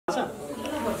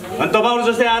अनि तपाईहरु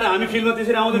जस्तै आएर हामी फिल्डमा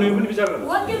त्यसरी आउँदैन यो पनि विचार गर्नु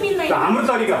हाम्रो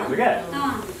तरिका हुन्छ क्या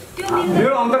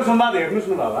मेरो अन्तर संवाद हेर्नुस्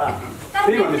न बाबा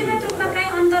त्यही भन्दैछु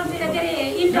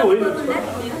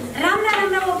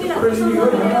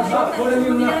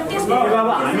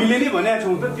बाबा हामीले नि भनेका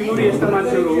छौँ त तिमीहरू यस्ता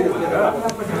मान्छेहरू हो भनेर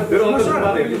मेरो अन्तर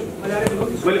संवाद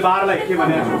हेर्नुस् मैले बारलाई के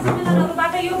भनेको छु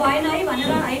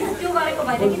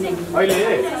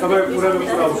अहिले तपाईँको कुरा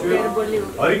उठ्यो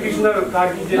हरिकृष्ण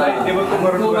कार्कीजीलाई देवत्व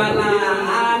गराउनु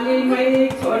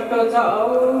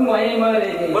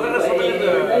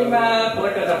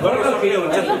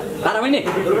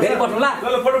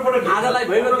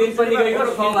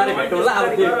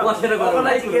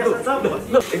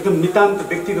एकदम नितान्त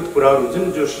व्यक्तिगत कुराहरू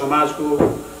हुन्छन् जो समाजको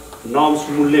नर्म्स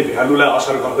मूल्य भ्यालुलाई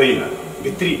असर गर्दैन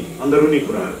भित्री अन्दरुनी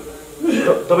कुराहरू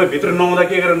तपाईँ भित्र नहुँदा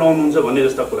के गरेर नहुनुहुन्छ भन्ने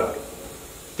जस्ता कुराहरू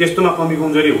त्यस्तोमा कमी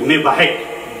कमजोरी हुने बाहेक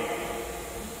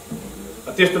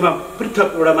त्यस्तोमा पृथक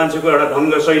एउटा मान्छेको एउटा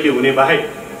ढङ्ग शैली हुने बाहेक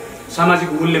सामाजिक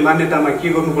मूल्य मान्यतामा के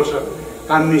गर्नुपर्छ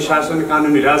कानुनी शासन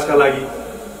कानुनी राजका लागि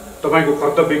तपाईको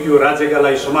कर्तव्य के हो राज्यका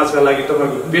लागि समाजका लागि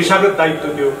तपाईको पेशागत दायित्व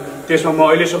के हो त्यसमा म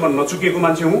अहिलेसम्म नचुकेको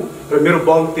मान्छे हुँ र मेरो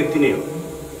बल त्यति नै हो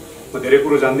म धेरै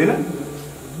कुरो जान्दिनँ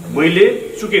मैले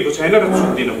चुकेको छैन र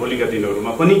चुक्दिनँ भोलिका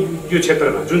दिनहरूमा पनि यो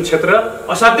क्षेत्रमा जुन क्षेत्र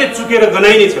असाध्यै चुकेर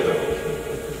गनाइने क्षेत्र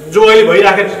जो अहिले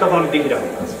भइराखेको छ तपाईँले देखिराख्नु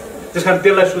भएको छ त्यसकारण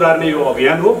त्यसलाई सुधार्ने यो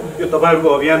अभियान हो यो तपाईँहरूको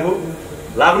अभियान हो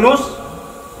लाग्नुहोस्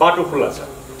बाटो खुल्ला छ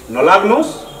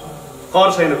नलाग्नुहोस् कर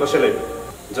छैन कसैलाई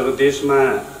जब देशमा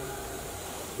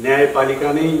न्यायपालिका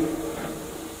नै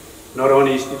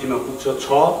नरहने स्थितिमा पुग्छ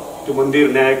त्यो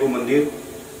मन्दिर न्यायको मन्दिर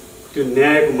त्यो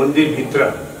न्यायको मन्दिरभित्र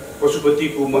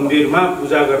पशुपतिको मन्दिरमा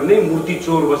पूजा गर्ने मूर्ति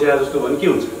चोर बसेका जस्तो भने के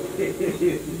हुन्छ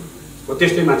हो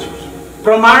त्यस्तै मान्छे हुन्छ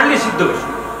प्रमाणले सिद्ध गर्छु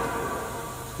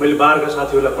मैले बारका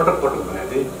साथीहरूलाई पटक पटक भनेको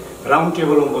थिएँ राउन्ड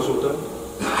टेबलमा बसौँ त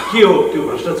के हो त्यो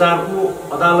भ्रष्टाचारको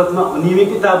अदालतमा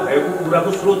अनियमितता भएको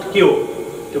कुराको स्रोत के हो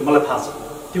त्यो मलाई थाहा छ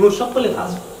तिमीहरू सबैले थाहा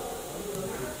छ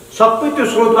सबै त्यो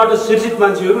स्रोतबाट सिर्जित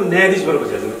मान्छेहरू न्यायाधीश भएर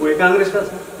बसेका छन् कोही काङ्ग्रेसका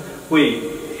छन् कोही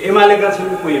एमालेका छन्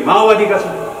कोही माओवादीका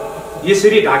छन्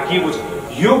यसरी ढाकिएको छ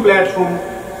यो प्लेटफर्म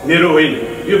मेरो होइन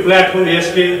यो प्लेटफर्म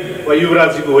एसके वा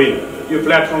युवराजजीको होइन यो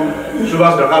प्लेटफर्म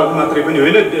सुभाष ढकालको मात्रै पनि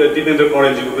होइन दिपेन्द्र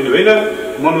कौडेलजीको पनि होइन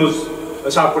मनोज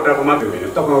सापकोटाको मात्रै होइन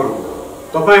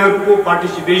तपाईँहरूको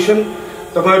पार्टिसिपेसन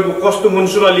तपाईँहरूको कस्तो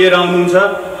मनसुबा लिएर आउनुहुन्छ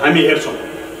हामी हेर्छौँ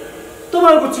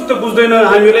तपाईँहरूको चित्त बुझ्दैन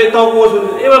हामीलाई टाउको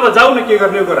ए बाबा जाऊ न के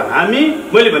गर्ने गर हामी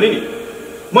मैले भने नि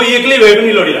म एक्लै भए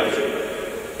पनि लडिरहेको छु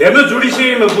हेर्नु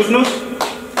जुडिसियरीमा बुझ्नुहोस्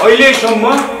अहिलेसम्म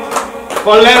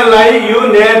कल्याणलाई यो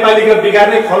न्यायपालिका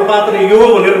बिगार्ने खलपात्र यो हो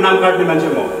भनेर नाम काट्ने मान्छे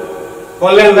म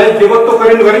कल्याणलाई देवत्व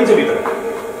गरिन्छ भित्र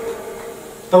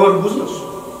तपाईँहरू बुझ्नुहोस्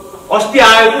अस्ति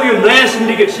आएको यो नयाँ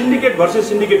सिन्डिकेट भर्सेस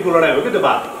सिन्डिकेटको लडाइँ हो कि त्यो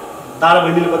बात तारा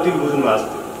बहिनीले कतिको बुझ्नु भएको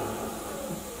छ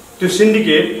त्यो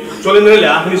सिन्डिकेट चलेन्द्रले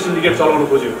आफ्नै सिन्डिकेट चलाउनु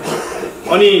खोज्यो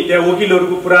अनि त्यहाँ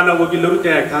वकिलहरूको पुराना वकिलहरू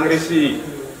त्यहाँ काङ्ग्रेसी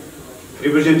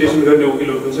रिप्रेजेन्टेसन गर्ने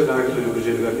वकिलहरू पनि छ काङ्ग्रेसले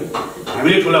रिप्रेजेन्ट गर्ने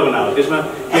हामीले ठुला बनायो त्यसमा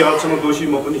के हदसम्म दोषी म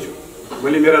पनि छु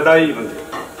मैले मेरा दाई भन्थेँ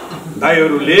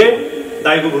दाईहरूले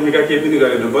दाईको भूमिका केही पनि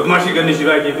गरेन बदमासी गर्ने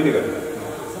सिवाय केही पनि गरेन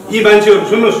यी मान्छेहरू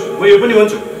सुन्नुहोस् म यो पनि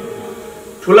भन्छु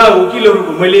ठुला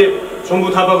वकिलहरूको मैले शम्भु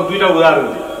थापाको 2टा उदाहरण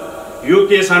दिएँ यो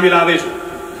केस हामी लाँदैछौँ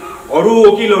अरू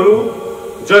वकिलहरू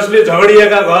जसले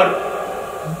झगडिएका घर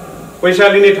पैसा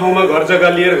लिने ठाउँमा घर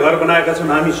जग्गा लिएर घर बनाएका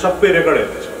छन् हामी सबै रेकर्ड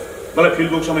हेर्दैछौँ मलाई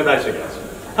फिल्डबुक समेत आइसकेका छ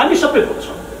हामी सबै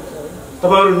खोज्छौँ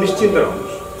तपाईँहरू निश्चिन्त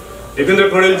रहनुहोस् दिपेन्द्र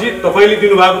कौडेलजी तपाईँले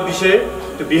दिनुभएको विषय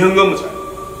त्यो विहङ्गम छ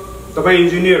तपाईँ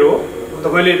इन्जिनियर हो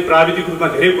तपाईँले प्राविधिक रूपमा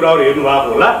धेरै कुराहरू हेर्नुभएको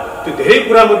होला त्यो धेरै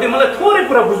कुरामध्ये मलाई थोरै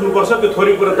कुरा बुझ्नुपर्छ त्यो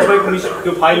थोरै कुरा तपाईँको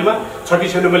त्यो फाइलमा छ कि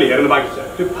छैन मैले हेर्न बाँकी छ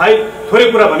त्यो फाइल थोरै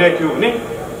कुरा भनेको के हो भने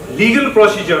लिगल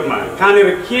प्रोसिजरमा कहाँनिर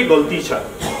के गल्ती छ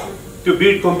त्यो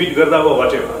बिट कम्पिट गर्दा हो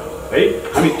वाटेभर है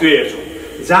हामी त्यो हेर्छौँ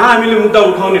जहाँ हामीले मुद्दा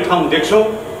उठाउने ठाउँ देख्छौँ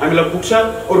हामीलाई पुग्छ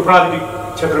अरू प्राविधिक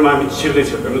क्षेत्रमा हामी छिर्दै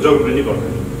छिर्दैन जरुरी नै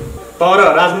पर्दैन तर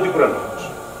राजनीतिक कुरा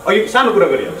नहोस् अघि सानो कुरा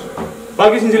गरिहाल्छु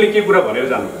बालकृष्णजीले के कुरा भनेर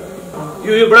जानु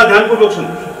यो बडा ध्यानपूर्वक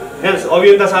सुन्नुहोस् यहाँ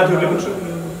अभियन्ता साथीहरूले पनि सुन्नु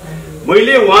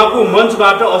मैले उहाँको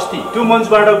मञ्चबाट अस्ति त्यो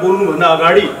मञ्चबाट बोल्नुभन्दा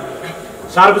अगाडि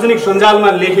सार्वजनिक सञ्जालमा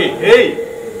लेखेँ हे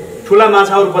ठुला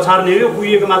माछाहरू पछार्ने हो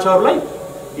कुहिएका माछाहरूलाई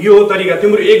यो हो तरिका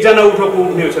तिम्रो एकजना उठोको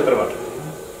उठ्ने हो क्षेत्रबाट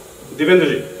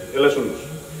दिपेन्द्रजी यसलाई सुन्नुहोस्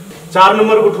 4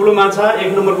 नम्बरको ठुलो माछा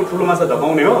 1 नम्बरको ठुलो माछा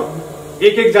धपाउने हो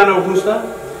एक-एकजना उठ्नुहोस् त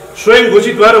स्वयं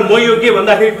घोषित भएर म योग्य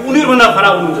भन्दाखेरि उनीहरूभन्दा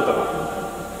खराब हुनुहुन्छ तपाईँ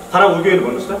खराब हो कि होइन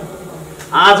भन्नुहोस् त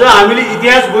आज हामीले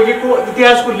इतिहास बोकेको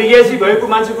इतिहासको लिगेसी भएको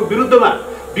मान्छेको विरुद्धमा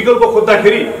विकल्प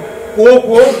खोज्दाखेरि को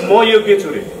म योग्य छु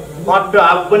रे पट्ट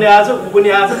आफू पनि आज ऊ पनि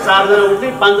आज 4 जना उठ्ने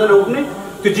 5 जना उठ्ने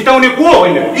त्यो जिताउने को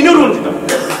होइन यिनीहरू हुन् जिताउने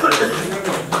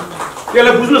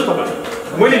त्यसलाई बुझ्नुहोस् तपाईँ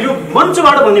मैले यो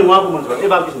मञ्चबाट भने उहाँको मञ्चबाट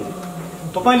बालकृष्ण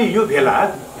तपाईँले यो भेला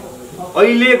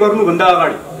अहिले गर्नुभन्दा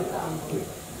अगाडि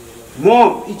म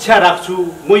इच्छा राख्छु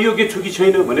म योग्य छु कि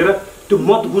छैन भनेर त्यो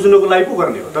मत बुझ्नको लागि पो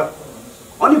गर्ने हो त।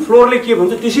 अनि फ्लोरले के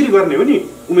भन्छ त्यसरी गर्ने हो नि,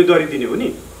 उम्मेदवारी दिने हो नि।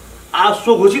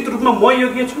 स्वघोषित रूपमा म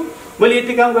योग्य छु, मैले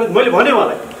यति काम गरेँ, मैले भने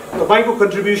उहाँलाई तपाईँको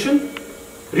कन्ट्रिब्युसन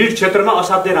ऋण क्षेत्रमा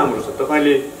असाध्यै राम्रो छ।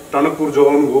 तपाईँले टनकपुर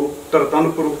जोगाउनु हो, तर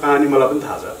टनकपुरको कहानी मलाई पनि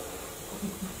थाहा छ।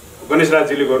 गणेश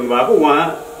राजजीले गर्नुभएको, उहाँ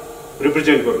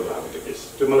रिप्रेजेन्ट गर्नुभएको त्यो केस,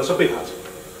 त्यो मलाई सबै थाहा छ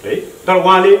है। तर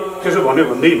उहाँले त्यसो भन्यो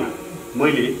भन्दैमा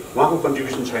मैले उहाँको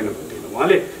कन्ट्रिब्युसन छैन भन्दैन।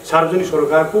 उहाँले सार्वजनिक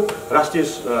सरोकारको राष्ट्रिय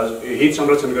हित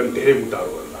संरक्षण गर्ने धेरै मुद्दाहरू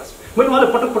गर्नुभएको छ। मैले उहाँलाई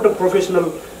पटक पटक प्रोफेसनल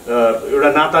एउटा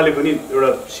नाताले पनि, एउटा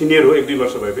सिनियर हो, 1-2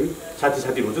 वर्ष भए पनि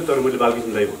साथी भन्छु, तर मैले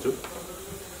बालकृष्ण दाइ भन्छु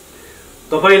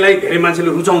तपाईँलाई धेरै मान्छेले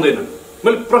रुचाउँदैनन्।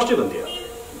 मैले प्रश्न भन्थेँ,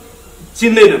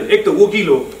 चिन्दैनन्। एक त वकिल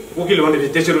हो, वकिल भनेपछि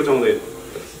त्यसै रुचाउँदैन।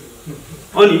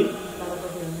 अनि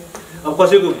अब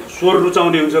कसैको स्वर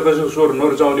रुचाउने हुन्छ, कसैको स्वर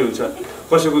नरुचाउने हुन्छ,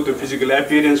 कसैको त्यो फिजिकल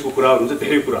एपियरेन्सको कुराहरू हुन्छ,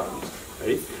 धेरै कुराहरू हुन्छ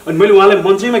है। अनि मैले उहाँलाई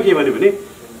मञ्चैमा के भने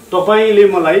तपाईँले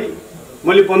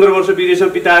मैले 15 वर्ष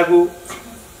विदेशमा बिताएको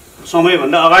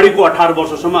समयभन्दा अगाडिको 18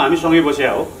 वर्षसम्म हामी सँगै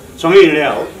बसेका हो, सँगै हिँडेका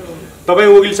हो। तपाईँ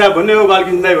वकिल साहब भन्ने हो,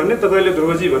 बालकृष्ण दाइ भन्ने, तपाईँले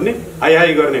ध्रुवजी भन्ने, हाई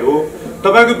हाई गर्ने हो।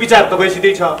 तपाईँको विचार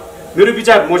तपाईँसितै छ, मेरो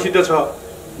विचार मसित छ।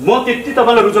 म त्यति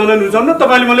तपाईँलाई रुचाउनु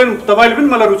तपाईँले पनि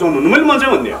मलाई रुचाउनु, मैले मञ्चै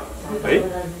भन्दिनँ है।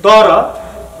 तर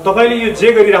तपाईँले यो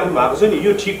जे गरिराख्नु भएको छ नि,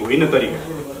 यो ठिक होइन तरिका।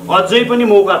 अझै पनि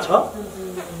मौका छ,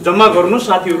 जम्मा गर्नुहोस्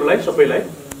साथीहरूलाई सबैलाई।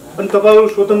 अनि तपाईँहरू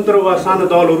स्वतन्त्र वा सानो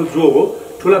दलहरू जो हो,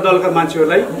 ठुला दलका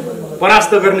मान्छेहरूलाई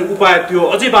परास्त गर्ने उपाय त्यो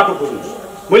अझै बाटो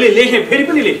खोज्नुहोस्। मैले लेखेँ, फेरि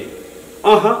पनि लेखेँ,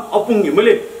 अपुङ्गे।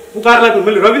 मैले पुकारलाई पनि,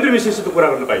 मैले रविन्द्र मिश्रसित कुरा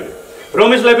गर्न पाइनँ,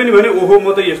 रमेशलाई पनि भने ओहो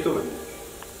म त यस्तो भने,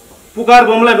 पुकार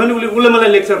बमलाई पनि उसले मलाई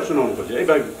लेक्चर सुनाउनु खोज्यो है,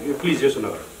 प्लिज यसो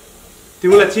नगर,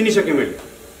 तिमीलाई चिनिसकेँ मैले,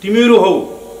 तिमीहरू हौ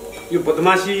यो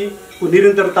बदमासीको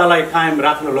निरन्तरतालाई कायम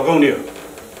राख्न लगाउनेहरू,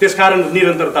 त्यसकारण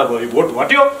निरन्तरता भयो, भोट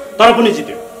घट्यो तर पनि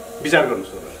जित्यो। विचार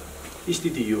गर्नुहोस् तपाईँ,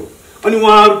 स्थिति यो। अनि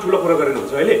उहाँहरू ठुलो कुरा गरेर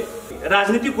हुन्छ अहिले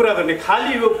राजनीतिक कुरा गर्ने,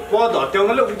 खालि यो पद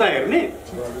हत्याउनलाई उता हेर्ने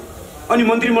अनि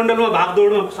मन्त्रीमण्डलमा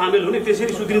भागदौडमा सामेल हुने,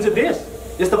 त्यसरी सुध्रिन्छ देश।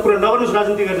 यस्ता कुरा नगर्नुहोस्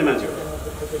राजनीति गर्ने मान्छेहरू।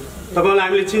 तपाईँलाई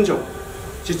हामीले चिन्छौँ,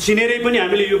 चिनेरै पनि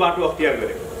हामीले यो बाटो अख्तियार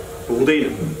गरेको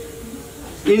हुँदैन।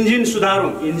 इन्जिन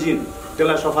सुधारौँ, इन्जिन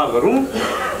त्यसलाई सफा गरौँ।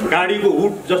 गाडीको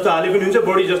हुड जस्तो हाले पनि हुन्छ,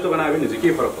 बडी जस्तो बनाए पनि हुन्छ, के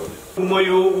फरक पर्दैन। म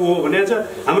यो भनेको छ,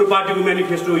 हाम्रो पार्टीको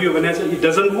म्यानिफेस्टो यो भनेको छ, it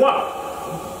doesn't work,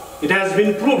 it has been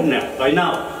प्रुभड now by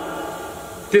now.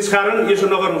 त्यसकारण यसो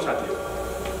नगरौँ साथीहरू।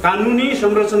 कानुनी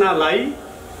संरचनालाई,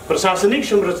 प्रशासनिक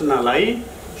संरचनालाई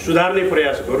सुधार्ने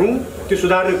प्रयास गरौँ। त्यो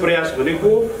सुधार्ने प्रयास भनेको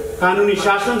कानुनी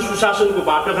शासन सुशासनको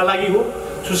बाटोका लागि हो।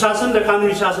 सुशासन र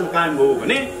कानुनी शासन कायम हो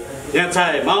भने यहाँ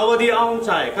चाहे माओवादी आउन्,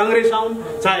 चाहे काङ्ग्रेस आउन्,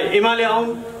 चाहे एमाले आउन्,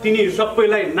 तिनीहरू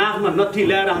सबैलाई नाकमा नत्थी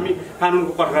ल्याएर हामी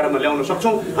कानुनको कठघरामा ल्याउन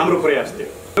सक्छौँ। हाम्रो प्रयास थियो।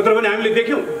 नत्र भने हामीले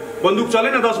देख्यौँ बन्दुक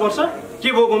चलेन 10 वर्ष, के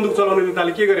भयो बन्दुक चलाउने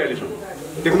नेताले के गरे अहिलेसम्म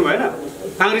देख्नु भएन?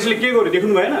 काङ्ग्रेसले के गर्यो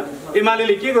देख्नु भएन?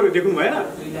 एमाले के गर्यो देख्नु भएन?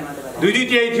 2-2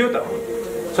 तिहाई थियो त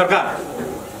सरकार,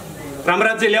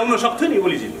 रामराज्य ल्याउन सक्थ्यो नि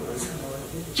ओलीजीले।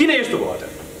 किन यस्तो भयो त?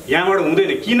 यहाँबाट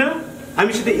हुँदैन। किन?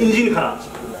 हामीसित इन्जिन खराब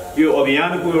छ। यो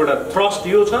अभियानको एउटा थ्रस्ट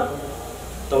यो छ,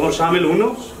 तपाईँहरू सामेल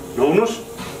हुनुहोस् नहुनुहोस्।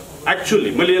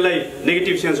 एक्चुअली मैले यसलाई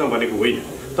नेगेटिभ सेन्समा भनेको होइन।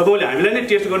 तपाईँले हामीलाई नै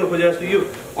टेस्ट गर्नु खोजे जस्तो यो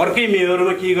अर्कै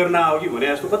मेयरमा के गर्न आयो कि भने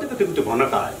जस्तो कति त्यो भन्न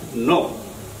त आयो। नो,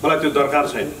 मलाई त्यो दरकार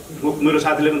छैन। मेरो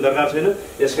साथीले पनि दरकार छैन,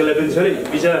 यसकोलाई पनि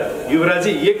छैन। बिचरा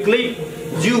युवराजी एक्लै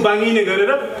जिउ बाँगिने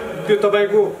गरेर त्यो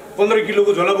तपाईँको 15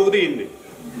 किलोको झोला बोक्दै हिँड्ने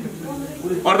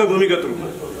अर्धभूमिगत रूपमा,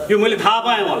 यो मैले थाहा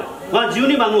पाएँ। मलाई उहाँ जिउ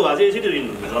नै बाँग्नु भएको छ, यसरी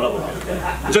हिँड्नु झोला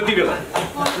बोक्नु जति बेला।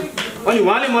 अनि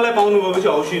उहाँले मलाई पाउनु भएपछि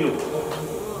हौसिनु।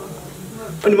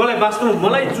 अनि मलाई वास्तवमा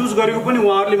मलाई चुज गरेको पनि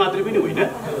उहाँहरूले मात्रै पनि होइन।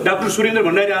 डाक्टर सुरेन्द्र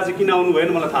भण्डारी आज किन आउनु भएन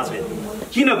मलाई थाहा छैन।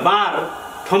 किन बार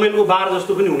ठमेलको बार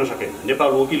जस्तो पनि हुन सकेन नेपाल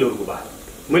वकिलहरूको बार।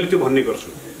 मैले त्यो भन्ने गर्छु।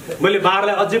 मैले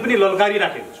बारलाई अझै पनि ललकारी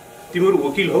राखेको छु। तिमीहरू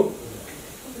वकिल हौ,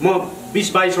 म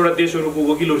 20-22 वटा देशहरूको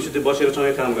वकिलहरूसित बसेर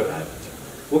सँगै काम गरेर आएको छु।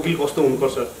 वकिल कस्तो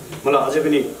हुनुपर्छ मलाई अझै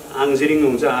पनि आङझिरिङ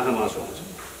हुन्छ, आँखामा आँसु आउँछ।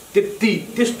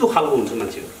 त्यस्तो खालको हुन्छ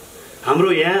मान्छेहरू।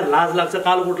 हाम्रो यहाँ लाज लाग्छ,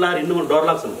 कालोकोट लाएर हिँड्नुमा डर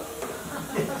लाग्छ नि त।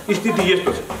 स्थिति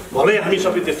यस्तो छ, भलै हामी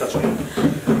सबै त्यस्ता छौँ।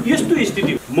 यस्तो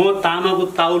स्थिति म तामाको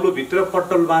ताउलोभित्र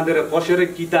पट्टल बाँधेर कसेर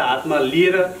किता हातमा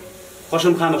लिएर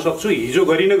कसम खान सक्छु, हिजो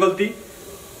गरिन गल्ती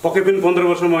पक्कै पनि 15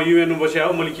 वर्षमा युएनमा बस्या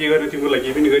हो, मैले के गरेँ तिमीलाई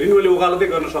केही पनि गरिनँ। मैले वकालतै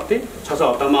गर्न सक्थेँ, 6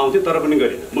 हप्तामा आउँथेँ, तर पनि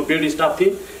गरिनँ। म पेड स्टाफ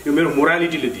थिएँ, यो मेरो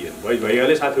मोरालिटीले दिएन।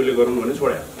 भइहाल्यो साथीहरूले गरौँ भने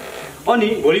छोड्या। अनि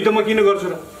भोलि त म किन गर्छु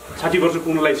र? 60 वर्ष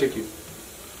पुग्न लागिसक्यो।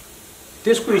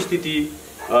 त्यसको स्थिति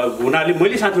हुनाले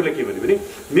मैले साथीहरूलाई के भने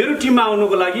मेरो टिममा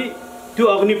आउनुको लागि त्यो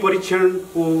अग्नि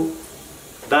परीक्षणको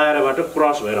दायराबाट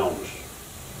क्रस भएर आउनुहोस्,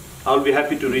 I will be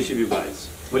happy to receive you guys.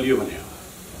 मैले यो भने हो।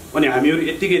 अनि हामीहरू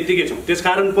यत्तिकै छौँ।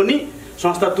 त्यसकारण पनि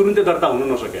संस्था तुरुन्तै दर्ता हुन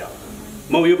नसक्यो।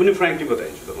 म यो पनि फ्रेङ्कली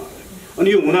बताइदिन्छु तपाईँहरूलाई। अनि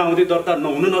यो हुँदाहुँदै दर्ता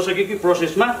नहुन नसकेको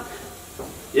प्रोसेसमा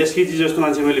एसकेजी जस्तो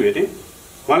मान्छे मैले भेटेँ,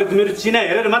 उहाँले त मेरो चिना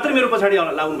हेरेर मात्रै मेरो पछाडि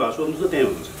लाग्नु भएको, सोध्नुहोस् त त्यहीँ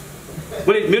हुनुहुन्छ।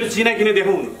 मैले मेरो चिना किन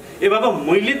देखाउनु? ए बाबा,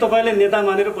 मैले तपाईँलाई नेता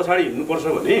मानेर पछाडि हिँड्नुपर्छ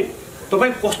भने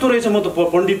तपाईँ कस्तो रहेछ, म त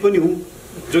पण्डित पनि हुँ,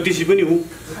 ज्योतिषी पनि हुँ,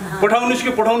 पठाउनुहोस्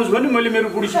कि पठाउनुहोस् भने मैले मेरो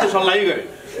बुढीसित सल्लाह गरेँ।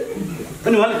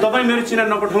 अनि उहाँले तपाईँ मेरो चिना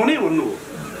नपठाउने भन्नुभयो।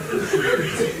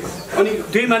 अनि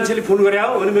त्यही मान्छेले फोन गरे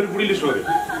हो भने मेरो बुढीले सोध्यो,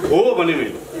 हो भने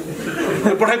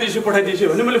मैले पठाइदिन्छु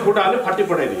भने मैले फोटो हालेँ, फाटी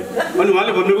पठाइदिएँ। अनि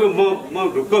उहाँले भन्नुभयो म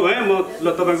ढुक्क भएँ, म ल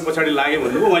तपाईँको पछाडि लागेँ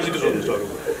भन्नुभयो। उहाँसित सोध्नुहोस् अरू,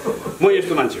 म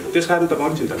यस्तो मान्छे हो। त्यस कारण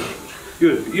तपाईँहरू चिन्ता गर्नुहोस्।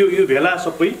 यो भेला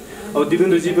सबै अब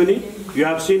दिपेन्द्रजी पनि you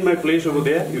have seen my place over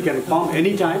there, you can com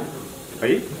any time है,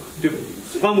 त्यो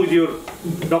कम विथ योर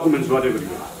डकुमेन्ट्स गरेको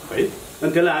है।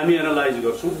 अनि त्यसलाई हामी एनालाइज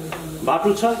गर्छौँ, बाटो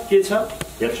छ के छ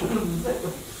हेर्छौँ।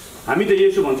 हामी त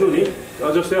यसो भन्छौँ नि,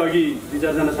 जस्तै अघि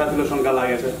 2-4जना साथीलाई शङ्का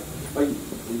लागेको छ,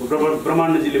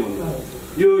 ब्रह्माण्डजीले भन्नु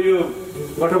यो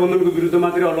गठबन्धनको विरुद्ध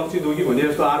मात्रै अलक्षित हो कि भन्ने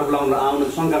जस्तो आरोप लाउन आउन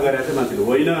शङ्का गरेको छ मान्छेले।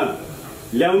 होइन,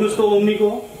 ल्याउनुहोस् त ओम्नीको,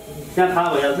 त्यहाँ थाहा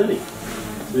भइहाल्छ नि।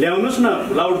 ल्याउनुहोस् न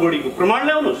लाउड बडीको प्रमाण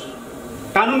ल्याउनुहोस्,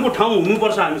 कानुनको ठाउँ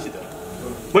हुनुपर्छ हामीसित।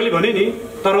 मैले भने नि,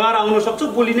 तरवार आउन सक्छ,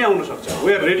 गोली नै आउन सक्छ।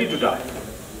 We are ready to die.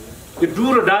 यो डु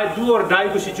अर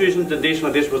डाईको सिचुएसन त देशमा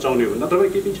देश बचाउने हो, नत्र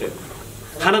केही पनि छैन।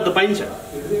 खाना त पाइन्छ,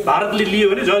 भारतले लियो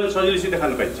भने सजिलैसित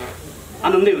खान पाइन्छ,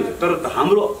 आनन्दै हुन्छ। तर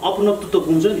हाम्रो अपनत्व त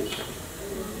हुन्छ नि,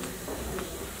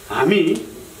 हामी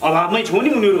अभावमै छौँ नि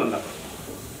उनीहरूभन्दा।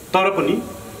 तर पनि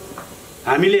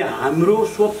हामीले हाम्रो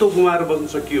स्वत्व गुमाएर बस्न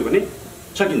सकियो भने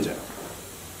सकिन्छ।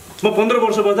 म 15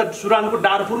 वर्ष बस्दा सुडानको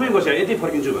डारफुरमै बसेँ, यति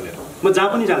फर्किन्छु भनेर म जहाँ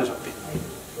पनि जान सक्थेँ।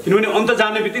 किनभने अन्त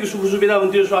जाने बित्तिकै सुख सुविधा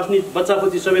हुन्थ्यो, स्वास्नी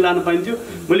बच्चापछि सबै लान पाइन्थ्यो।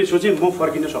 मैले सोचेँ म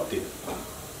फर्किन सक्थेँ।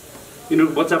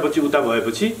 यिनीहरू बच्चापछि उता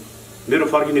भएपछि मेरो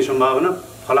फर्किने सम्भावना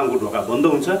फलामको ढोका बन्द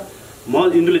हुन्छ। म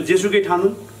यिनीहरूले जेसुकै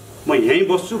ठानुन्, म यहीँ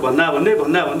बस्छु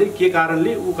भन्दै के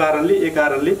कारणले ऊ कारणले ए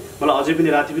कारणले मलाई अझै पनि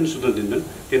राति पनि सुत्न दिँदैन।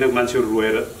 तिनीहरू मान्छेहरू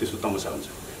रोएर त्यस्तो तमसा हुन्छ।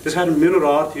 त्यस कारण मेरो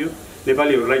रहर थियो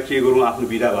नेपालीहरूलाई के गरौँ, आफ्नो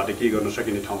विधाबाट के गर्न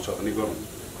सकिने ठाउँ छ भने गरौँ,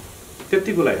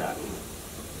 त्यतिको लागि आएको।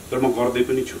 तर म गर्दै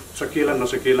पनि छु। सकिएला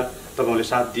नसकिएला, तपाईँले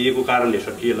साथ दिएको कारणले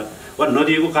सकिएला वा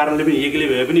नदिएको कारणले पनि एक्लै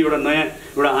भए पनि एउटा नयाँ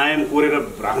एउटा आयाम कोरेर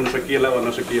राख्न सकिएला वा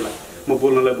नसकिएला, म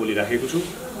बोल्नलाई बोलिराखेको छु।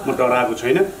 म डराएको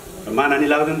छैन। मानानी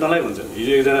लाग्दैन तँलाई भन्छ।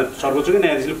 हिजो एकजना सर्वोच्चकै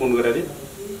न्यायाधीशले फोन गरेर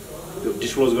त्यो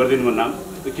डिस्क्लोज गरिदिनु म नाम,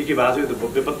 के भएको छ, त्यो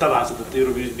बेपत्ता भएको छ। त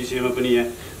तेरो विषयमा पनि यहाँ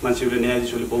मान्छेहरूले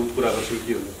न्यायाधीशहरूले बहुत कुरा गर्छन्,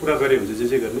 के हुन्छ कुरा गरे हुन्छ,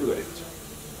 जे गर्ने गरेको छ।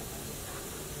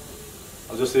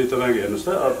 जस्तै तपाईँको हेर्नुहोस् त,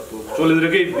 अब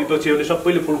चोलेन्द्रकै विपक्षीहरूले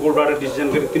सबैले फुल कोर्टबाट डिसिजन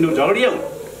गरे, तिनीहरू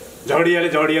झगडियाले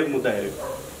झगडियाको मुद्दा हेऱ्यो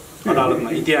अदालतमा।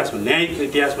 इतिहासमा, न्यायिक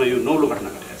इतिहासमा यो नौलो घटना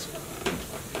घटेको छ।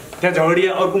 त्यहाँ झगडिया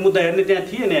अर्को मुद्दा हेर्ने त्यहाँ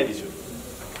थिए न्यायाधीशहरू,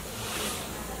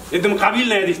 एकदम काबिल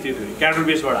न्यायाधीश थियो, क्याडर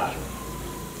बेसबाट आयो,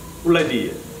 उसलाई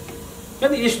दिए।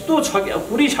 किन यस्तो छ कि अब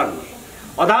पुरै छाड्नुहोस्,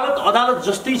 अदालत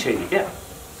जस्तै छैन क्या,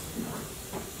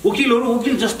 वकिलहरू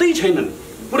वकिल जस्तै छैनन्,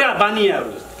 पुरा बानियाहरू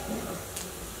जस्तै।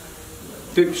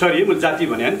 त्यो सरी मैले जाति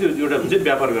भने त्यो एउटा हुन्छ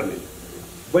व्यापार गर्ने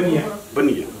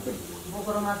बनिया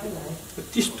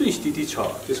त्यस्तो स्थिति छ।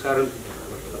 त्यसकारण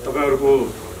तपाईँहरूको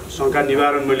शङ्का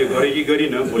निवारण मैले गरेँ कि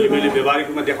गरिनँ, भोलि मैले व्यवहारिक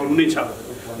रूपमा देखाउनु नै छ।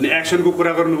 अनि एक्सनको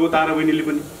कुरा गर्नुभयो तारा बहिनीले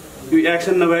पनि, यो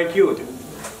एक्सन नभए के हो? त्यो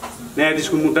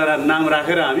न्यायाधीशको मुद्दा नाम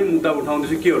राखेर हामी मुद्दा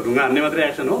उठाउँदैछौँ, के हो ढुङ्गा हान्ने मात्रै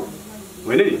एक्सन हो?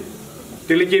 होइन नि,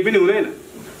 त्यसले केही पनि हुँदैन।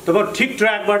 तपाईँ ठिक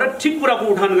ट्र्याकबाट ठिक कुराको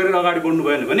उठान गरेर अगाडि बढ्नु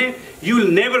भएन भने you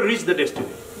will never rich the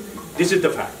destiny. This is the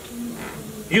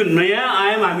fact. यो नयाँ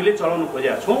आयाम हामीले चलाउन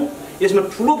खोजेका छौँ, यसमा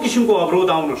ठुलो किसिमको अवरोध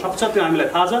आउन सक्छ, त्यो हामीलाई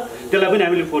थाहा छ। त्यसलाई पनि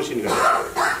हामीले फोर्सिन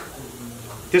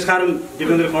गर्छौँ। त्यसकारण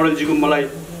दिपेन्द्र कौडेलजीको मलाई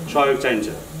सहयोग चाहिन्छ,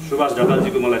 सुभाष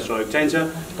ढकालजीको मलाई सहयोग चाहिन्छ,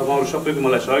 तपाईँहरू सबैको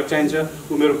मलाई सहयोग चाहिन्छ।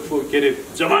 ऊ मेरो के अरे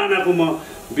जमानाको म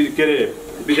के अरे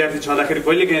विद्यार्थी छँदाखेरि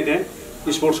कहिले काहीँ त्यहाँ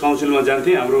स्पोर्ट्स काउन्सिलमा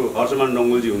जान्थेँ, हाम्रो हर्षमान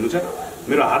डङ्गोलजी हुनुहुन्छ,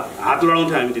 मेरो हात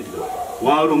लडाउँथ्यो हामी त्यति बेला।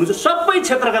 उहाँहरू हुनुहुन्छ, सबै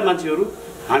क्षेत्रका मान्छेहरू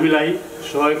हामीलाई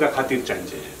सहयोगका खातिर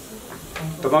चाहिन्छ।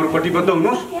 तपाईँहरू कटिबद्ध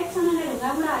हुनुहोस्।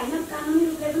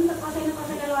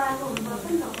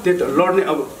 त्यही त लड्ने,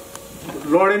 अब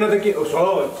लडेन त के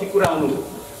ठिक कुरा आउनु,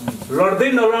 लड्दै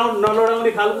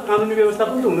नलडाउने खालको कानुनी व्यवस्था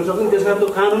पनि हुन सक्छ। त्यस कारण त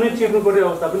कानुनै चिर्नुपर्ने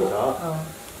अवस्था पनि छ।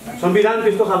 संविधान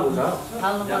त्यस्तो खालको छ,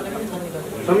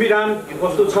 संविधान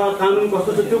कस्तो छ, कानुन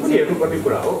कस्तो छ, त्यो पनि हेर्नुपर्ने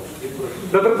कुरा हो।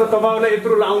 नत्र त तपाईँहरूलाई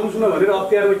यत्रो आउनुहोस् न भनेर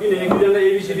अख्तियारमा किन एक दुईजनालाई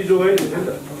एबिसिडी जोगाइ हुन्थ्यो नि त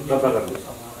दर्ता गर्नुहोस्।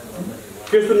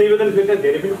 त्यस्तो निवेदन फेरि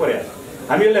धेरै पनि परेको छ।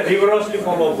 हामी यसलाई रिगरसली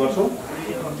फलोअप गर्छौँ,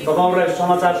 तपाईँहरूलाई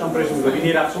समाचार सम्प्रेषण गरि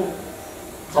नै राख्छौँ,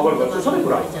 खबर गर्छौँ, सबै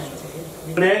कुरा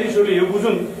न्यायाधीशहरूले यो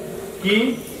बुझुन् कि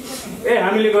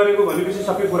हामीले गरेको भनेपछि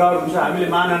सबै कुराहरू हुन्छ, हामीले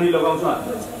मानहानि लगाउँछौँ।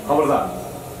 खबरदार,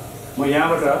 म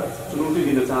यहाँबाट चुनौती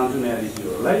दिन चाहन्छु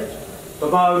न्यायाधीशहरूलाई,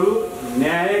 तपाईहरू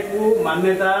न्यायको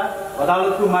मान्यता,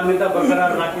 अदालतको मान्यता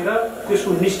बरकरार राखेर त्यसको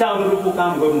निष्ठा अनुरूपको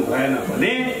काम गर्नु भएन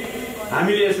भने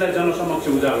हामीले यसलाई जनसमक्ष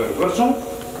उजागर गर्छौँ।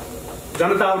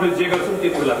 जनताहरूले जे गर्छौँ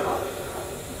त्यो कुरा थाहा,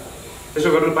 त्यसो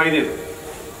गर्न पाइँदैन।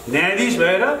 न्यायाधीश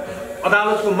भएर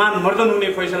अदालतको मान मर्दन हुने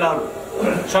फैसलाहरू,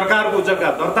 सरकारको जग्गा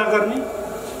दर्ता गर्ने,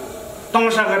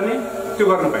 तमासा गर्ने, त्यो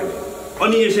गर्न पाइँदैन।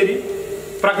 अनि यसरी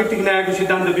प्राकृतिक न्यायको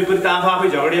सिद्धान्त विपरीत आफै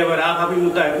झगडिया भएर आफै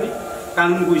मुद्दा हेर्ने,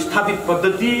 कानुनको स्थापित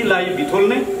पद्धतिलाई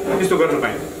बिथोल्ने, त्यस्तो गर्न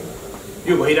पाइँदैन।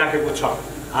 यो भइराखेको छ,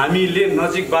 हामीले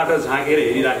नजिकबाट झाँकेर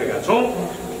हेरिराखेका छौँ।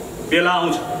 बेला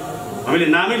आउँछ, हामीले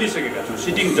नामै लिइसकेका छौँ,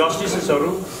 सिटिङ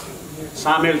जस्टिसेसहरू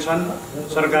सामेल छन्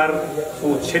सरकारको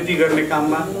क्षति गर्ने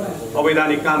काममा,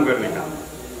 अवैधानिक काम गर्ने काम।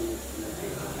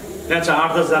 त्यहाँ छ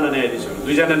 8-10 जना न्यायाधीशहरू,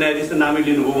 2 जना न्यायाधीश त नामै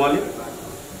लिनुभयो उहाँले,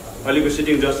 अहिलेको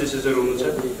सिटिङ जस्टिसेसहरू हुनुहुन्छ।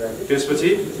 त्यसपछि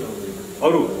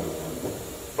अरू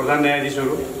प्रधान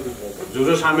न्यायाधीशहरू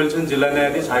जो सामेल छन्, जिल्ला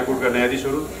न्यायाधीश, हाइकोर्टका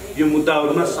न्यायाधीशहरू यो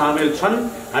मुद्दाहरूमा सामेल छन्।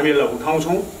 हामी यसलाई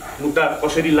उठाउँछौँ। मुद्दा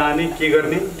कसरी लाने, के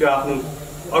गर्ने, त्यो आफ्नो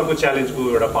अर्को च्यालेन्जको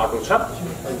एउटा पाटो छ।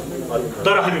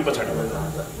 तर हामी पछाडि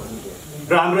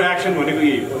र हाम्रो एक्सन भनेको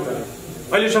यही हो।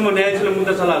 अहिलेसम्म न्यायाधीशले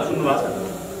मुद्दा चलाएको सुन्नु भएको छ,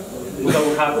 मुद्दा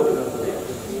उठाएको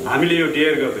हामीले यो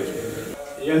डेयर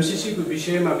गर्दैछौँ। एमसिसीको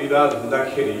विषयमा विवाद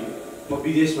हुँदाखेरि म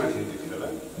विदेशमा थिएँ त्यति बेला।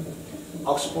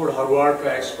 अक्सफोर्ड, हार्वर्डका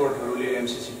एक्सपर्टहरूले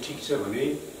एमसिसी ठिक छ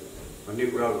भन्ने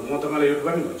कुराहरू म तपाईँलाई एउटा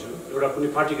पनि भन्छु। एउटा कुनै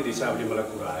पार्टीको हिसाबले मलाई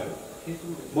कुरा आयो,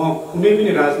 म कुनै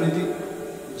पनि राजनीतिक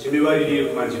जिम्मेवारी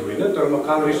लिएको मान्छे होइन, तर म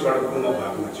काङ्ग्रेसबाट प्रमुख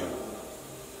भएको मान्छे हो।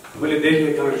 मैले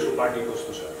देखेँ काङ्ग्रेसको पार्टी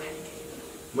कस्तो छ।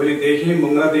 मैले देखेँ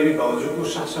मङ्गलादेवी भाउजूको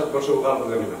 7-7 वर्ष उकालो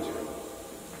गर्ने मान्छे हो।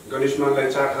 गणेश मानलाई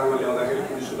 4 खालमा ल्याउँदाखेरि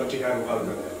पुलिसको टिकाएर उकालो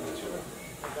गर्ने मान्छे हो।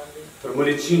 तर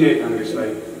मैले चिने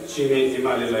काङ्ग्रेसलाई, चिने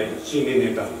एमालेलाई, चिने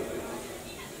नेताहरू,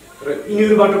 र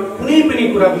यिनीहरूबाट कुनै पनि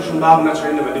कुराको सम्भावना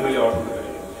छैन भन्ने मैले अर्थ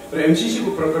गरेँ। र एमसिसीको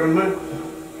प्रकरणमा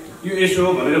यो यसो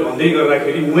भनेर भन्दै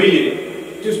गर्दाखेरि मैले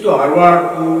त्यस्तो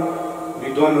हार्वर्डको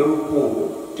विद्वानहरूको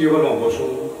टेबलमा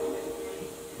बसौँ,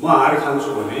 म हार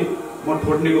खान्छु भने म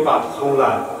ठोट्नेको पात खुवाउँला,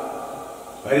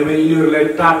 होइन भने यिनीहरूलाई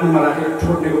टाट्नुमा राखेर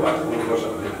ठोट्नेको पात खुवाउनुपर्छ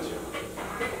भन्ने मान्छे हो।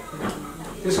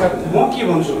 त्यस कारण म के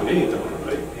भन्छु भने नि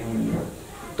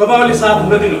तपाईँहरूले साथ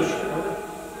हुन दिनुहोस्।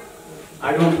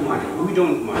 I don't mind, we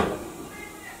don't mind.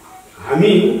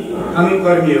 हामी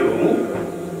कानुनकर्मीहरू हौँ,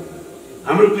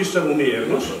 हाम्रो पृष्ठभूमि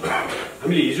हेर्नुहोस्।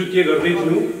 हामीले हिजो के गर्दै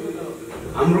थियौँ,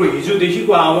 हाम्रो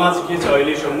हिजोदेखिको आवाज के छ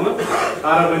अहिलेसम्म।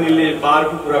 ताराबनीले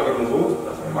बारको कुरा गर्नुभयो,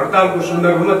 हडतालको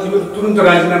सन्दर्भमा तिमीहरू तुरन्त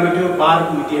राजीनामा दियो।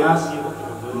 बारको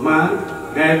इतिहासमा,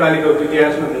 न्यायपालिकाको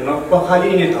इतिहासमा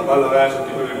नपखालिने थप्पा लगाएछ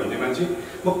तिमीहरूले भन्ने मान्छे।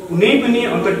 म कुनै पनि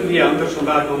अन्तर्क्रिया,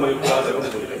 अन्तर्संवादमा मैले कुरा गरेर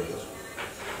बोलिरहेको छु।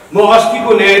 म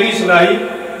अस्तिको न्यायाधीशलाई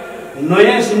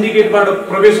नयाँ सिन्डिकेटबाट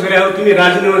प्रवेश गरे हो, तिमी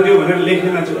राजीनामा दियो भनेर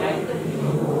लेख्ने मान्छे।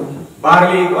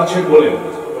 बारले एक अक्षर बोल्यो।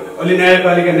 अहिले न्याय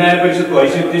परिषदको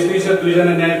हैसियत त्यस्तै छ। 2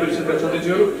 जना न्याय परिषदका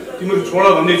सदस्यहरू तिमीहरू छोड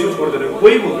भन्दैछु, छोड्दैन,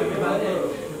 कोही बोल्दैन।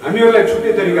 हामीहरूलाई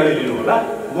छुट्टै तरिकाले लिनु होला।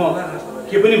 म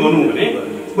के पनि भनौँ भने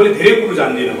मैले धेरै कुरो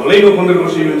जान्दिनँ। भलै म 15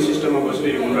 वर्ष युएन सिस्टममा बसेर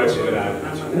ह्युमन राइट्स हेरेर आएको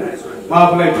मान्छे हो। म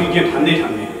आफूलाई विज्ञ ठान्दै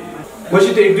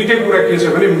मसित 1-2 कुरा के छ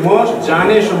भने म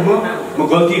जानेसम्म म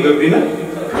गल्ती गर्दिनँ।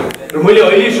 र मैले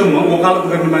अहिलेसम्म वकालत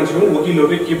गर्ने मान्छे हो,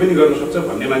 वकिलहरूले के पनि गर्न सक्छ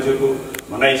भन्ने मान्छेहरूको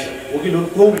भनाइ छ। वकिलहरू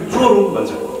चोर हुन्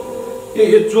भन्छ,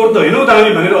 यो चोर त होइन त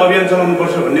हामी भनेर अभियान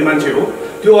चलाउनुपर्छ भन्ने मान्छे हो।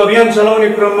 त्यो अभियान चलाउने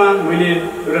क्रममा मैले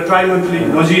एउटा ट्राइमन्थली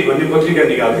नजिक भन्ने पत्रिका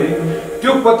निकाल्थेँ।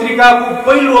 त्यो पत्रिकाको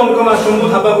पहिलो अङ्कमा शम्भु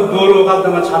थापाको दोहोरो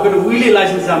वकालतमा छापेर उहिले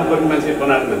लाइसेन्स जाम गर्ने मान्छे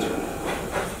बनाएको मान्छे हो।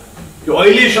 यो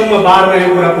अहिलेसम्म बारमा यो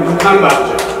कुराको उठान भएको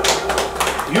छ।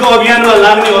 यो अभियानमा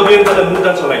लाग्ने अभियन्तालाई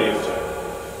मुद्दा चलाइएको छ।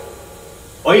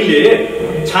 अहिले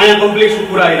छाया कम्प्लेक्सको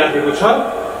कुरा आइराखेको छ।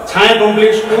 छाया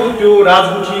कम्प्लेक्सको त्यो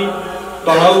राजगुठी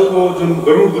तलाउको जुन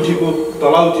गरुडगुठीको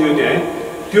तलाउ थियो, त्यहाँ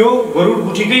त्यो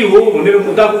गरुडगुठीकै हो भनेर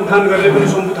मुद्दाको उठान गरेर पनि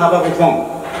शम्भु थापाको फर्म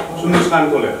सुन्नुहोस् कान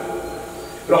खोलेर।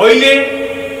 र अहिले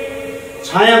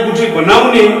छाया गुठी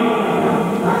बनाउने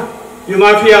यो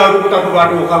माफियाहरूको तर्फबाट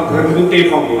वकालत गर्ने पनि त्यही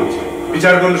फर्मको मान्छे।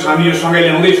 विचार गर्नुहोस्, हामी यो सँगै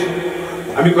ल्याउँदैछौँ,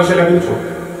 हामी कसैलाई पनि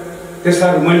छोड्दैनौँ।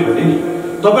 त्यसकारण मैले भने नि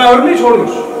तपाईँहरू नै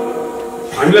छोड्नुहोस्,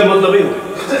 हामीलाई मतलबै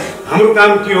हुँदैन। हाम्रो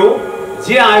काम के हो,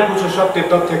 जे आएको छ सत्य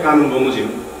तथ्य कानुन बमोजिम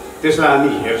त्यसलाई हामी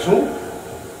हेर्छौँ।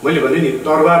 मैले भने नि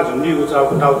तरबार झुन्डिएको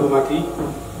टाउकोमाथि,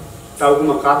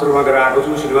 टाउकोमा कात्रो बाँधेर आएको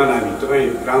छु। श्रीमान हामी तपाईँ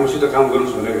राम्रोसित काम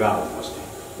गर्नुहोस् भनेर गएको अस्ति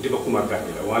दीपक कुमार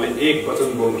कार्कीलाई, उहाँले एक वचन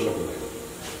बोल्न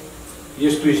सक्नुहुँदैन।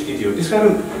 यस्तो स्थिति हो।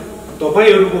 त्यसकारण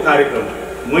तपाईँहरूको कार्यक्रम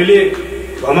मैले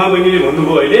भमा बहिनीले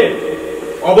भन्नुभयो अहिले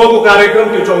अबको कार्यक्रम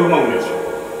त्यो चौरमा हुनेछ।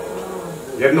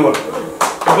 हेर्नुहोला,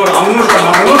 तपाईँहरू आउनुहोस् न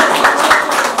नआउनुहोस्,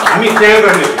 हामी त्यहाँ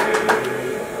गर्ने।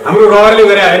 हाम्रो रहरले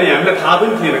गरे होइन, हामीलाई थाहा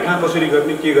पनि थिएन कहाँ कसरी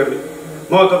गर्ने के गर्ने।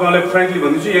 म तपाईँलाई फ्रेङ्कली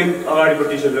भन्दैछु, यहाँ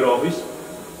अगाडिपट्टि छ मेरो अफिस।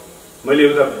 मैले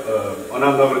एउटा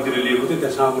अनामनगरतिर लिएको थिएँ,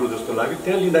 त्यहाँ साँगुरो जस्तो लाग्यो।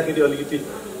 त्यहाँ लिँदाखेरि अलिकति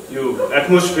यो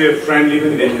एटमोस्फियर फ्रेन्डली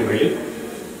पनि देखेँ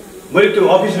मैले त्यो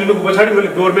अफिस लिनुको पछाडि मैले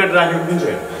डोरम्याट राखेको पनि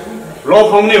छैन, ल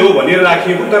फर्म नै हो भनेर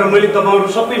राखिएको। तर मैले तपाईँहरू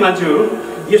सबै मान्छेहरू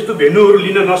यस्तो भेन्यूहरू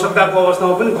लिन नसक्दाको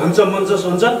अवस्थामा पनि भन्छ मञ्च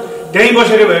सन्छ त्यहीँ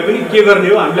बसेर भए पनि के गर्ने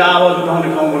हो, हामीले आवाज उठाउने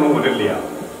ठाउँ बनाउँ भनेर ल्यायो।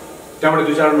 त्यहाँबाट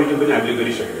 2-4 मिटिङ पनि हामीले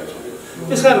गरिसकेका छौँ।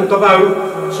 त्यसकारण तपाईँहरू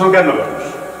शङ्का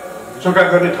नगर्नुहोस्, शङ्का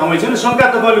गर्ने ठाउँै छैन। शङ्का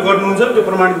तपाईँले गर्नुहुन्छ, त्यो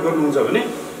प्रमाणित गर्नुहुन्छ भने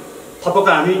थपक्क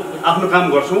हामी आफ्नो काम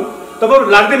गर्छौँ। तपाईँहरू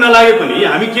लाग्दै नलागे पनि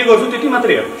हामी के गर्छौँ त्यति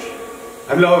मात्रै हेर्नुहोस्,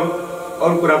 हामीलाई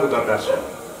अरू कुराको दरकार छ।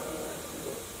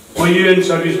 म युएन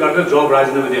सर्भिसबाट जब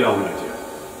राजीनामा दिएर आउनु मान्छे,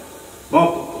 म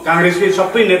काङ्ग्रेसकै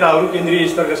सबै नेताहरू केन्द्रीय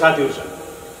स्तरका साथीहरू छन्,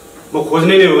 म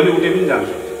खोज्ने नै हो भने उठे पनि जानु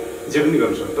सक्छ, जे पनि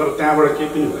गर्नु सक्छ। तर त्यहाँबाट केही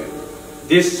पनि भएन,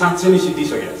 देश साँच्चै नै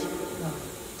सिद्धिसकेको छ।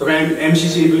 तपाईँ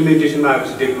एमसिसी इम्प्लिमेन्टेसनमा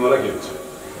आएपछि देख्नु होला के हुन्छ,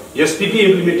 एसपिपी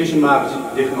इम्प्लिमेन्टेसनमा आएपछि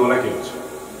देख्नु होला के हुन्छ।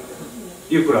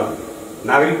 यो कुरा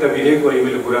नागरिकता विधेयकको अहिले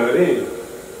मैले कुरा गरेँ,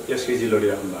 एसकेजी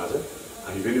लडिराख्नु भएको छ,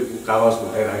 हामी पनि कागज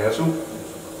उठाइराखेका छौँ।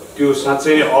 त्यो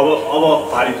साँच्चै नै अब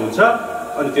पारित हुन्छ।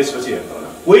 अनि त्यसपछि हेर्नु होला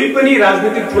कोही पनि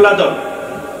राजनीतिक ठुला दल।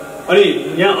 अनि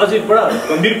यहाँ अझै बडा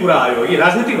गम्भीर कुरा आयो कि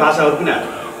राजनीतिक भाषाहरू पनि आयो।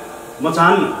 म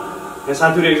चाहन्न, यहाँ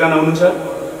साथीहरू एकजना हुनुहुन्छ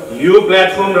यो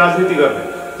प्लेटफर्म राजनीति गर्ने,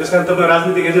 त्यस कारण तपाईँ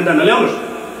राजनीतिक एजेन्डा नल्याउनुहोस्,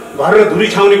 घर र धुरी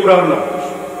छाउने कुराहरू नगर्नुहोस्।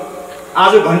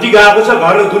 आज घन्टी गएको छ,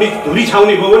 घर र धुरी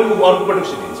छाउने भयो भने अर्को पटक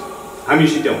सिद्धिन्छ, हामी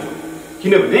सिद्ध्याउँछौँ।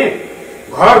 किनभने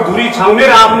घर धुरी छाउने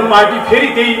र आफ्नो पार्टी फेरि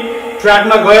त्यही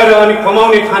ट्र्याकमा गएर अनि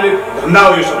कमाउने खाने धन्दा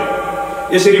हो यो सबै।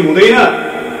 यसरी हुँदैन।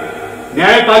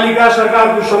 न्यायपालिका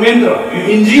सरकारको संयन्त्र यो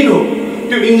इन्जिन हो,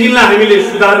 त्यो इन्जिनलाई हामीले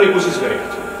सुधार्ने कोसिस गरेका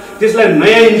छौँ। त्यसलाई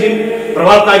नयाँ इन्जिन,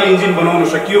 प्रभावकारी इन्जिन बनाउन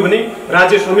सकियो भने,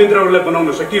 राज्य संयन्त्रहरूलाई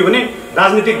बनाउन सकियो भने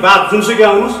राजनीतिक बात जुनसुकै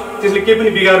आउनुहोस् त्यसले केही पनि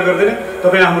बिगार गर्दैन।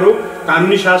 तपाईँ हाम्रो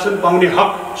कानुनी शासन पाउने हक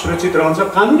सुरक्षित रहन्छ।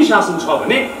 कानुनी शासन छ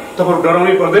भने तपाईँहरू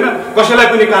डराउनै पर्दैन, कसैलाई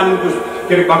पनि कानुनको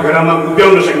के अरे कठघरामा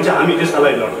उभ्याउन सकिन्छ। हामी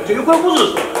त्यसलाई लड्छौँ, यो कुरा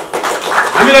बुझ्नुहोस्।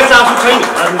 हामीलाई चासो छैन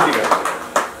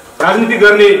राजनीति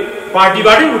गर्ने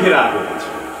पार्टीबाटै उठेर आएको हुन्छ।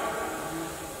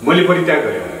 मैले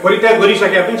परित्याग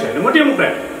गरिसकेका पनि छैन, म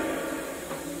डेमोक्रेट।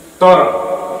 तर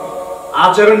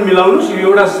आचरण मिलाउनुहोस्, यो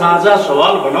एउटा साझा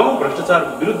सवाल बनाऊ। भ्रष्टाचार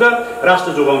विरुद्ध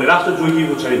राष्ट्र जोगाउने, राष्ट्र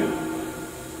जोगिएको छैन,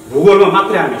 भूगोलमा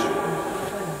मात्रै हामी छौँ,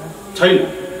 छैन।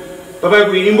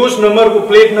 तपाईँको इन्भोइस नम्बरको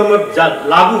प्लेट नम्बर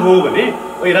लागू हो भने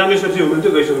अहिले रामेश्वरजी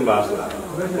हुनुहुन्थ्यो, गइसक्नु भएको जस्तो लाग्यो,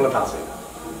 मलाई थाहा छैन,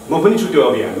 म पनि छु त्यो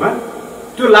अभियानमा।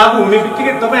 त्यो लागू हुने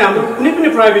बित्तिकै तपाईँ हाम्रो कुनै पनि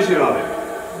प्राइभेसी रहँदैन,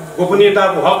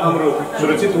 गोपनीयताको हक हाम्रो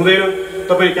सुरक्षित हुँदैन।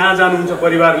 तपाईँ कहाँ जानुहुन्छ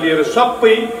परिवार लिएर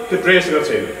सबै त्यो ट्रेस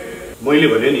गर्छ। मैले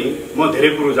भने नि म धेरै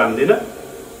कुरो जान्दिनँ,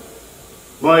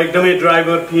 म एकदमै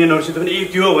ड्राइभर पिएनहरूसित पनि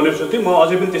त्यो हो भनेर सोध्थेँ। म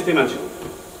अझै पनि त्यस्तै मान्छे हो।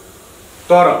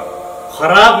 तर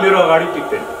खराब मेरो अगाडि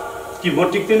टिक्दैन, कि म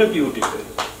टिक्दिनँ कि ऊ टिक्दैन,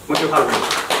 म त्यो खालको।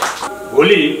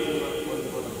 भोलि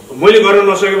मैले गर्न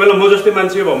नसकेको बेला म जस्तै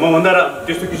मान्छे भयो, मभन्दा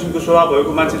त्यस्तो किसिमको स्वभाव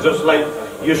भएको मान्छे जसलाई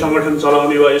यो सङ्गठन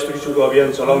चलाउने वा यस्तो किसिमको अभियान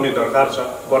चलाउने दरकार छ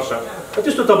पर्छ,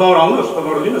 त्यस्तो तपाईँहरू आउनुहोस्,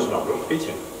 तपाईँहरू लिनुहोस्, राम्रो केही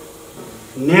छैन।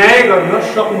 न्याय गर्न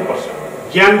सक्नुपर्छ।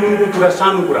 ज्ञान गुणको कुरा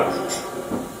सानो कुरा हो,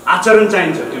 आचरण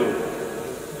चाहिन्छ।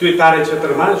 त्यो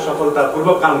कार्यक्षेत्रमा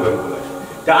सफलतापूर्वक काम गर्नुको लागि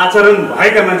त्यो आचरण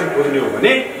भएका मान्छे खोज्ने हो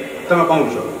भने तपाईँ पाउनु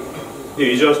सक्नु। यो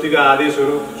हिजो अस्तिका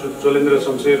आदेशहरू, चोलेन्द्र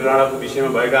शमशेर राणाको विषयमा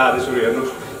भएका आदेशहरू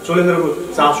हेर्नुहोस्। चोलेन्द्रको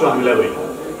चासो हामीलाई भयो,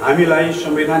 हामीलाई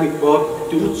संवैधानिक पद,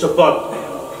 त्यो उच्च पद,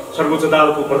 सर्वोच्च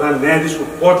अदालतको प्रधान न्यायाधीशको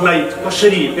पदलाई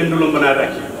कसरी पेन्डुलम बनाएर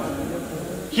राखियो,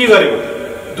 के गरेको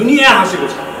दुनियाँ हाँसेको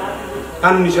छ।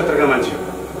 कानुनी क्षेत्रका मान्छेहरू,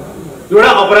 एउटा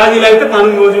अपराधीलाई त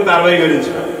कानुन बमोजिम कारवाही गरिन्छ।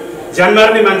 ज्यान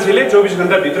मार्ने मान्छेले 24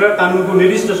 घण्टाभित्र कानुनको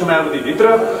निर्दिष्ट समयावधिभित्र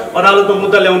अदालतमा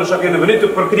मुद्दा ल्याउन सकेन भने त्यो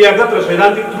प्रक्रियागत र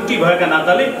सैद्धान्तिक त्रुटि भएका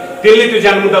नाताले त्यसले त्यो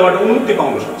ज्यान मुद्दाबाट मुक्ति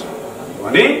पाउन सक्छ।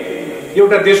 भने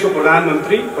एउटा देशको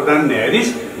प्रधानमन्त्री, प्रधान न्यायाधीश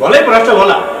भलै भ्रष्ट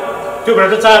होला, त्यो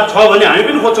भ्रष्टाचार छ भने हामी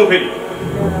पनि खोज्छौँ। फेरि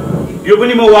यो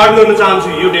पनि म वार्ड गर्न चाहन्छु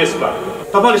यो देशमा।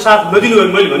 तपाईँले साथ नदिनु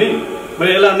भयो भने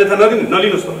मैले यसलाई अन्यथा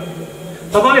नलिनुहोस्।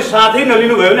 तपाईँले साथै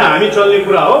नलिनु भयो भने हामी चल्ने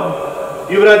कुरा हो।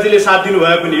 युवराजजीले साथ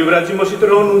दिनुभयो भने युवराजजी मसित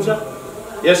रहनुहुन्छ,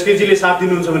 एसकेजीले साथ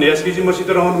दिनुहुन्छ भने एसकेजी मसित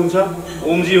रहनुहुन्छ,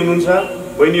 ओमजी हुनुहुन्छ,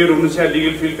 बहिनीहरू हुनुहुन्छ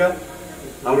लिगल फिल्डका,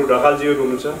 हाम्रो ढकालजीहरू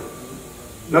हुनुहुन्छ,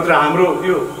 नत्र हाम्रो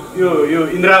यो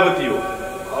इन्द्रावती हो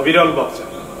अविरल बक्छ।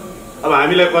 अब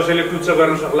हामीलाई कसैले टुच्च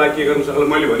गर्न सक्ला, के गर्न सक्ला।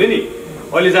 मैले भने नि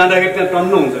अहिले जाँदाखेरि त्यहाँ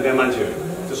टन्न हुन्छ, त्यहाँ मान्छेहरू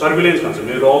त्यो सर्भिलेन्स भन्छ।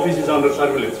 मेरो अफिस इज अन्डर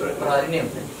सर्भिलेन्स,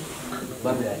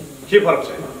 के फरक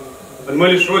छैन। अनि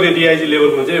मैले सोधेँ डिआइजी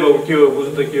लेभलमा चाहिँ अब के हो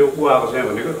बुझ्नु त के हो को आएको छ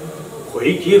भनेको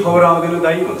खोइ के खबर आउँदैन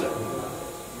दाइ भन्छ।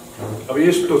 अब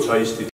यस्तो छ स्थिति।